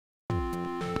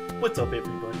What's up,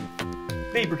 everybody?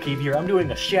 Vaporcave here. I'm doing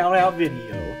a shout out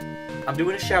video.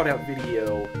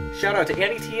 Shout out to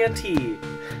ANNIETNT.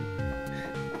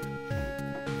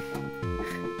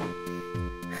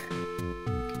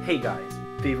 Hey guys,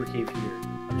 Vaporcave here.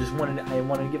 I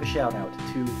wanted to give a shout out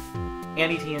to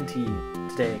ANNIETNT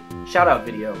today. Shout out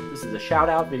video. This is a shout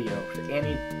out video to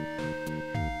ANNIETNT.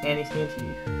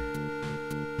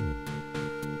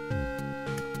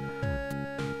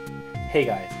 Hey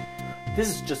guys, this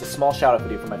is just a small shout out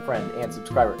video for my friend and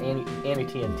subscriber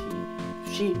ANNIETNT.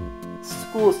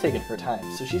 School is taking her time,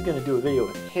 so she's gonna do a video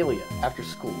with Halia after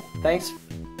school. Thanks.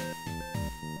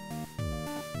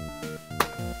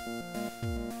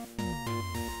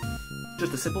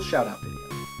 Just a simple shout out video.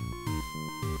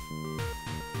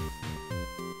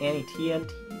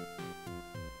 ANNIETNT.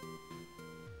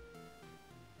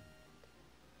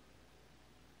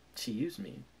 She used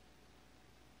me.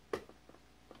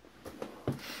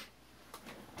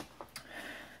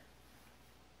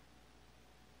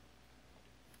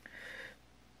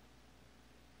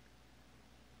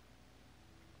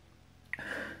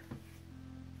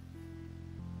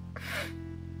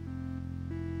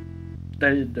 I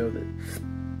didn't know that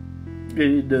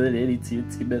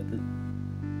ANNIETNT meant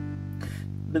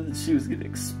that she was gonna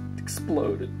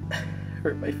explode and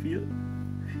hurt my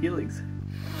feelings.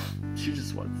 She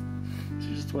just wants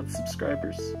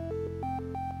subscribers.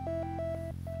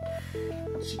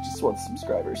 She just wants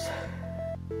subscribers.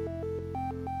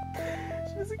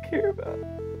 She doesn't care about it.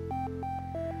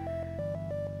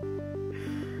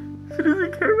 She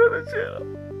doesn't care about the channel.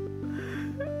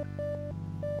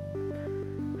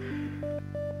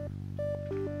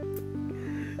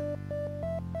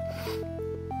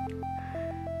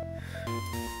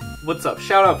 What's up?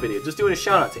 Shout out video. Just doing a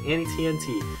shout out to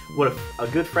ANNIETNT. What a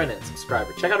good friend and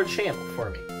subscriber. Check out her channel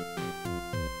for me.